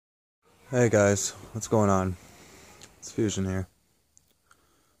Hey guys, what's going on? It's Fusion here.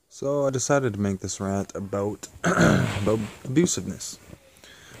 So I decided to make this rant about about abusiveness.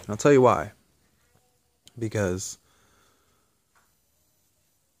 And I'll tell you why. Because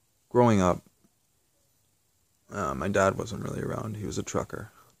growing up, my dad wasn't really around. He was a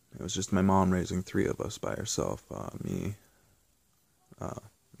trucker. It was just my mom raising three of us by herself. Me,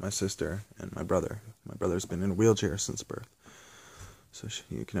 my sister, and my brother. My brother's been in a wheelchair since birth. So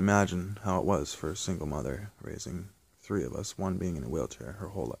you can imagine how it was for a single mother raising three of us, one being in a wheelchair her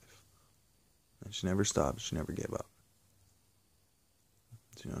whole life. And she never stopped, she never gave up.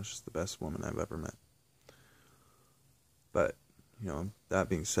 She's the best woman I've ever met. But, that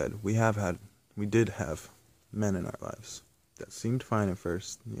being said, we did have men in our lives that seemed fine at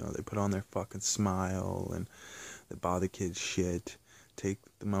first. They put on their fucking smile and they buy the kids shit, take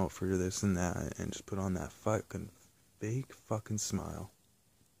them out for this and that, and just put on that fucking fake fucking smile.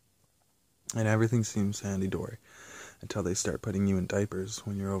 And everything seems handy-dory until they start putting you in diapers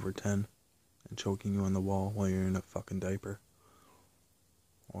when you're over 10 and choking you on the wall while you're in a fucking diaper.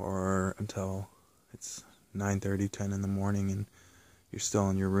 Or until it's 9:30, 10 in the morning and you're still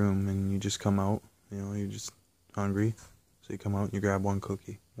in your room and you just come out, you're just hungry. So you come out and you grab one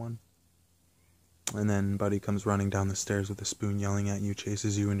cookie. One. And then buddy comes running down the stairs with a spoon yelling at you,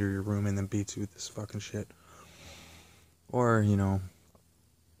 chases you into your room and then beats you with this fucking shit. Or,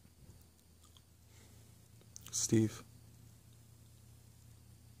 Steve.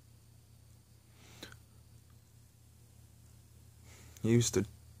 He used to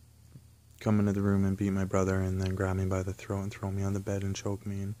come into the room and beat my brother and then grab me by the throat and throw me on the bed and choke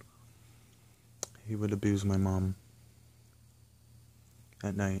me, and he would abuse my mom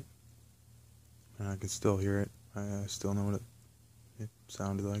at night. And I can still hear it. I still know what it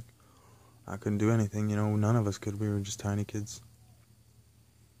sounded like. I couldn't do anything, none of us could. We were just tiny kids.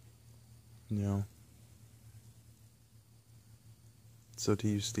 So to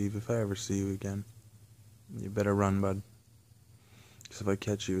you, Steve, if I ever see you again, you better run, bud. Because if I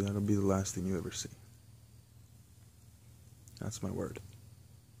catch you, that'll be the last thing you ever see. That's my word.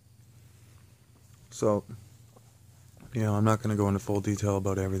 So, I'm not going to go into full detail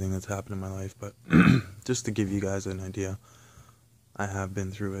about everything that's happened in my life, but just to give you guys an idea, I have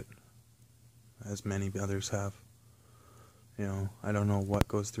been through it, as many others have. I don't know what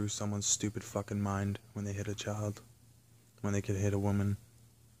goes through someone's stupid fucking mind when they hit a child, when they could hit a woman,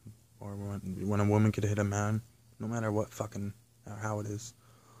 or when a woman could hit a man, no matter what fucking, or how it is.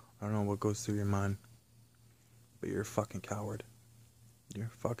 I don't know what goes through your mind, but you're a fucking coward. You're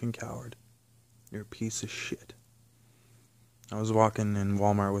a fucking coward. You're a piece of shit. I was walking in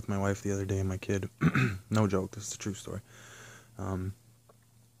Walmart with my wife the other day and my kid. No joke, this is a true story. And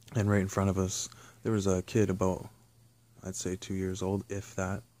right in front of us, there was a kid about, I'd say 2 years old, if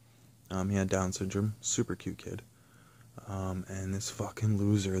that. He had Down syndrome, super cute kid. And this fucking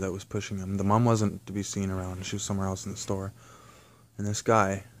loser that was pushing him. The mom wasn't to be seen around, she was somewhere else in the store. And this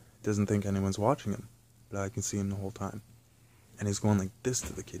guy doesn't think anyone's watching him, but I can see him the whole time. And he's going like this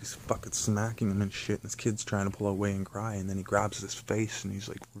to the kid. He's fucking smacking him and shit. And this kid's trying to pull away and cry. And then he grabs his face and he's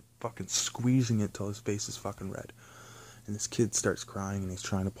like fucking squeezing it till his face is fucking red. And this kid starts crying and he's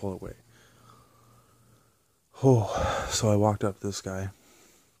trying to pull away. Oh, so I walked up to this guy.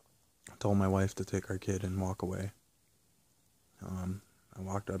 I told my wife to take our kid and walk away. I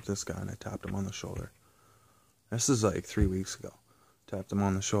walked up to this guy and I tapped him on the shoulder. This is like 3 weeks ago. Tapped him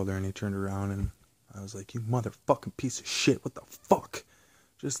on the shoulder and he turned around and I was like, you motherfucking piece of shit, what the fuck?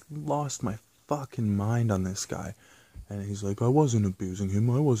 Just lost my fucking mind on this guy. And he's like, I wasn't abusing him,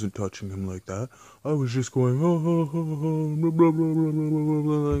 I wasn't touching him like that. I was just going, oh, blah, blah, blah,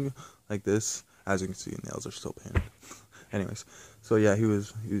 blah, blah, like this. As you can see, nails are still painted. Anyways, so yeah, he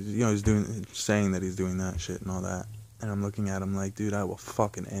was saying that he's doing that shit and all that. And I'm looking at him like, dude, I will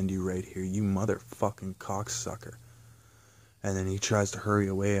fucking end you right here, you motherfucking cocksucker. And then he tries to hurry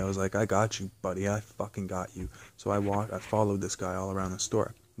away. I was like, I got you, buddy. I fucking got you. So I followed this guy all around the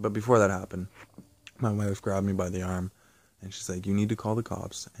store. But before that happened, my wife grabbed me by the arm. And she's like, you need to call the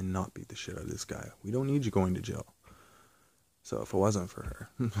cops and not beat the shit out of this guy. We don't need you going to jail. So if it wasn't for her,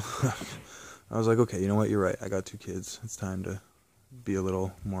 I was like, okay, you know what? You're right. I got 2 kids. It's time to be a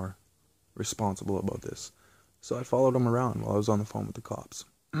little more responsible about this. So I followed him around while I was on the phone with the cops.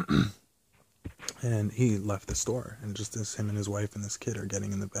 And he left the store, and just as him and his wife and this kid are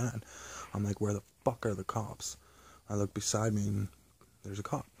getting in the van, I'm like, where the fuck are the cops? I look beside me, and there's a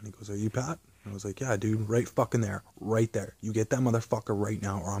cop. And he goes, are you Pat? And I was like, yeah, dude, right fucking there. Right there. You get that motherfucker right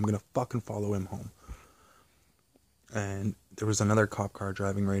now, or I'm gonna fucking follow him home. And there was another cop car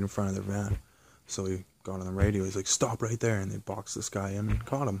driving right in front of their van. So he got on the radio, he's like, stop right there. And they boxed this guy in and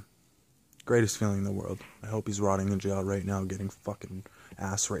caught him. Greatest feeling in the world. I hope he's rotting in jail right now getting fucking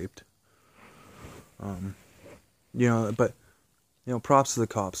ass raped. But, props to the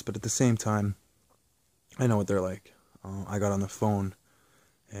cops, but at the same time, I know what they're like. I got on the phone,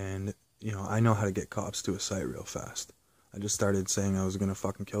 and, I know how to get cops to a site real fast. I just started saying I was gonna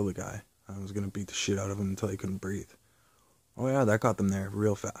fucking kill the guy. I was gonna beat the shit out of him until he couldn't breathe. Oh yeah, that got them there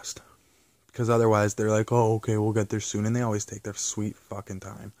real fast. Because otherwise, they're like, oh, okay, we'll get there soon, and they always take their sweet fucking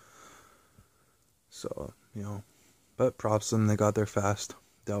time. So, but props to them, they got there fast,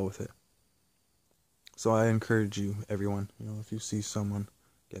 dealt with it. So I encourage you, everyone, if you see someone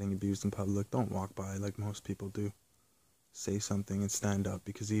getting abused in public, don't walk by like most people do. Say something and stand up,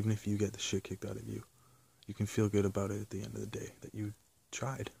 because even if you get the shit kicked out of you, you can feel good about it at the end of the day, that you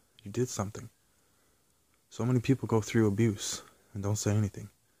tried, you did something. So many people go through abuse and don't say anything,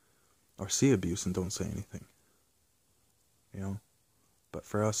 or see abuse and don't say anything, But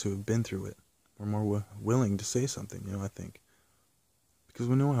for us who have been through it, we're more willing to say something, I think, because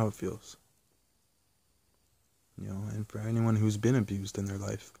we know how it feels. And for anyone who's been abused in their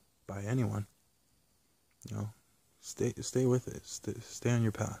life by anyone, stay with it. Stay on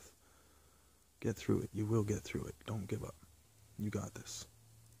your path. Get through it. You will get through it. Don't give up. You got this.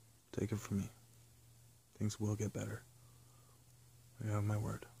 Take it from me. Things will get better. You have my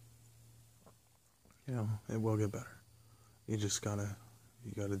word. It will get better. You just gotta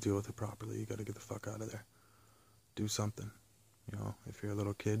deal with it properly. You gotta get the fuck out of there. Do something. If you're a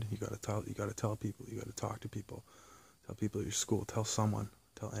little kid, you gotta tell people, you gotta talk to people, tell people at your school, tell someone,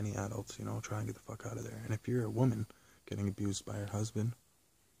 tell any adults, try and get the fuck out of there. And if you're a woman getting abused by her husband,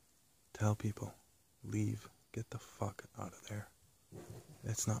 tell people, leave, get the fuck out of there.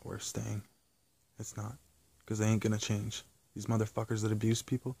 It's not worth staying. It's not, because they ain't gonna change. These motherfuckers that abuse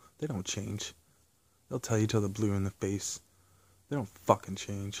people, they don't change. They'll tell you till they're blue in the face. They don't fucking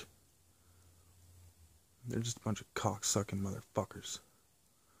change. They're just a bunch of cock-sucking motherfuckers.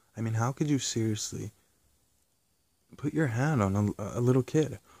 I mean, how could you seriously put your hand on a little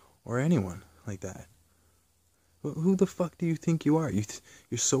kid or anyone like that? Who the fuck do you think you are?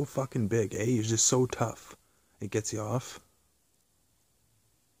 You're so fucking big, eh? You're just so tough. It gets you off.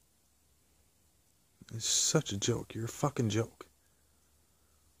 It's such a joke. You're a fucking joke.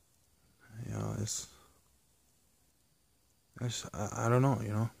 I don't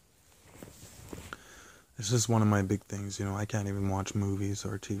know, It's just one of my big things, I can't even watch movies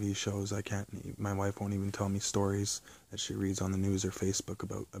or TV shows. My wife won't even tell me stories that she reads on the news or Facebook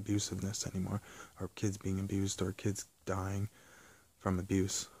about abusiveness anymore, or kids being abused, or kids dying from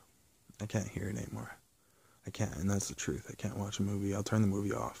abuse. I can't hear it anymore. I can't, and that's the truth. I can't watch a movie. I'll turn the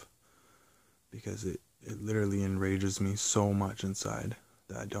movie off, because it literally enrages me so much inside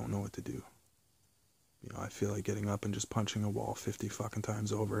that I don't know what to do. I feel like getting up and just punching a wall 50 fucking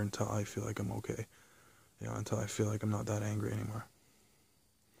times over until I feel like I'm okay. Until I feel like I'm not that angry anymore.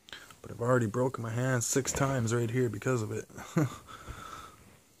 But I've already broken my hand 6 times right here because of it.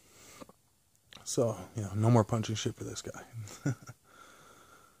 So, no more punching shit for this guy.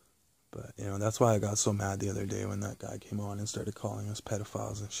 But, that's why I got so mad the other day when that guy came on and started calling us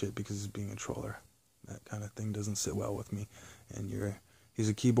pedophiles and shit because he's being a troller. That kind of thing doesn't sit well with me. And he's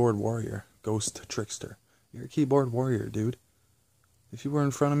a keyboard warrior, ghost trickster. You're a keyboard warrior, dude. If you were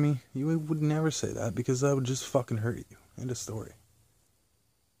in front of me, you would never say that, because that would just fucking hurt you. End of story.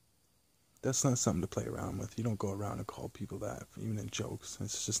 That's not something to play around with. You don't go around and call people that, even in jokes.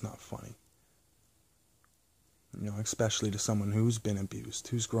 It's just not funny. Especially to someone who's been abused,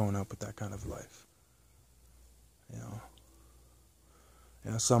 who's grown up with that kind of life.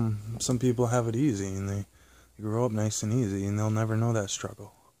 Some people have it easy, and they grow up nice and easy, and they'll never know that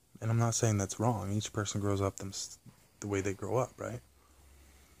struggle. And I'm not saying that's wrong. Each person grows up the way they grow up, right?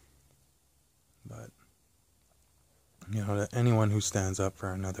 But, to anyone who stands up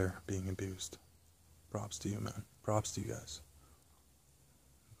for another being abused, props to you, man. Props to you guys.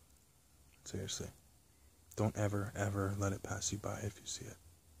 Seriously. Don't ever, ever let it pass you by if you see it.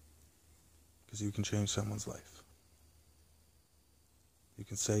 Because you can change someone's life. You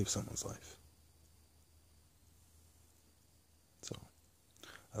can save someone's life. So,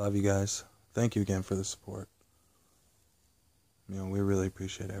 I love you guys. Thank you again for the support. We really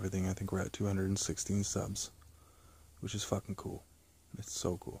appreciate everything. I think we're at 216 subs, which is fucking cool. It's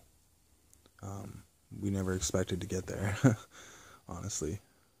so cool. We never expected to get there, honestly.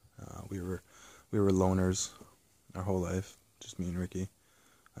 We were loners our whole life, just me and Ricky.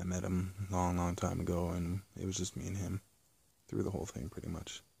 I met him a long, long time ago, and it was just me and him through the whole thing, pretty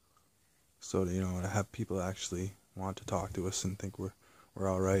much. So, to have people actually want to talk to us and think we're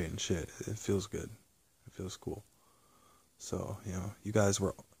all right and shit, it feels good. It feels cool. So, you guys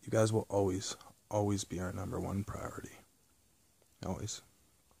were you guys will always be our number one priority. Always.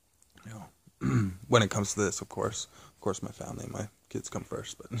 You know, when it comes to this, of course my family, my kids come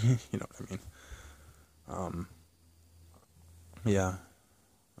first, but you know what I mean. Yeah.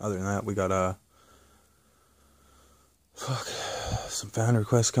 Other than that, we got some fan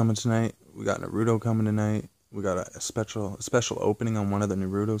requests coming tonight. We got Naruto coming tonight. We got a special opening on one of the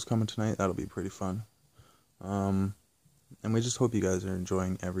Narutos coming tonight. That'll be pretty fun. And we just hope you guys are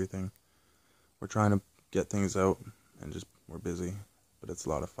enjoying everything. We're trying to get things out, and we're busy, but it's a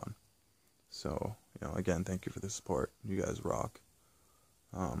lot of fun. So, you know, again, thank you for the support. You guys rock.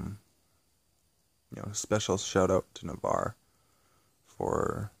 You know, special shout out to Navarre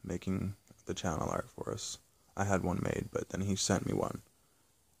for making the channel art for us. I had one made, but then he sent me one.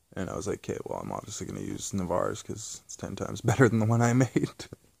 And I was like, okay, well, I'm obviously going to use Navarre's because it's 10 times better than the one I made.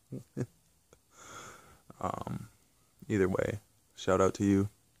 Either way, shout out to you,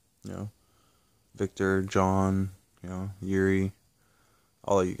 you know, Victor, John, you know, Yuri,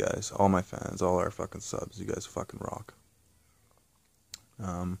 all of you guys, all my fans, all our fucking subs. You guys fucking rock.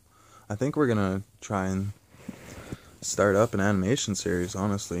 I think we're going to try and start up an animation series,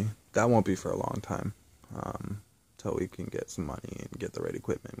 honestly. That won't be for a long time. Until we can get some money and get the right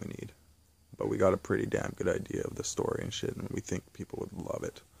equipment we need. But we got a pretty damn good idea of the story and shit, and we think people would love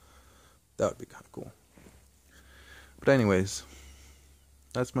it. That would be kind of cool. But anyways,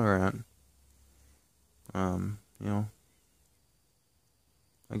 that's my rant. You know,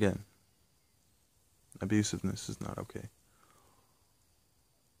 again, abusiveness is not okay.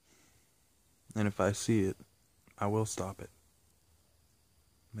 And if I see it, I will stop it.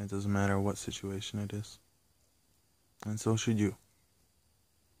 It doesn't matter what situation it is. And so should you.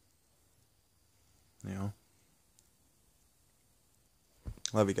 You know?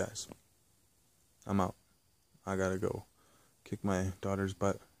 Love you guys. I'm out. I gotta go kick my daughter's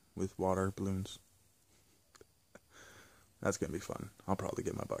butt with water balloons. That's gonna be fun. I'll probably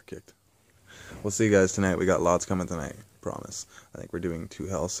get my butt kicked. We'll see you guys tonight. We got lots coming tonight. Promise. I think we're doing 2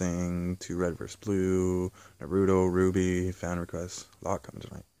 Hellsing, 2 Red vs. Blue, Naruto, Ruby, fan requests. A lot coming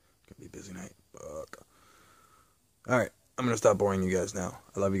tonight. It's gonna be a busy night. Fuck. Alright, I'm gonna stop boring you guys now.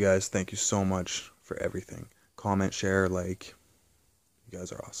 I love you guys. Thank you so much for everything. Comment, share, like. You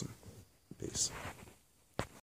guys are awesome. Peace.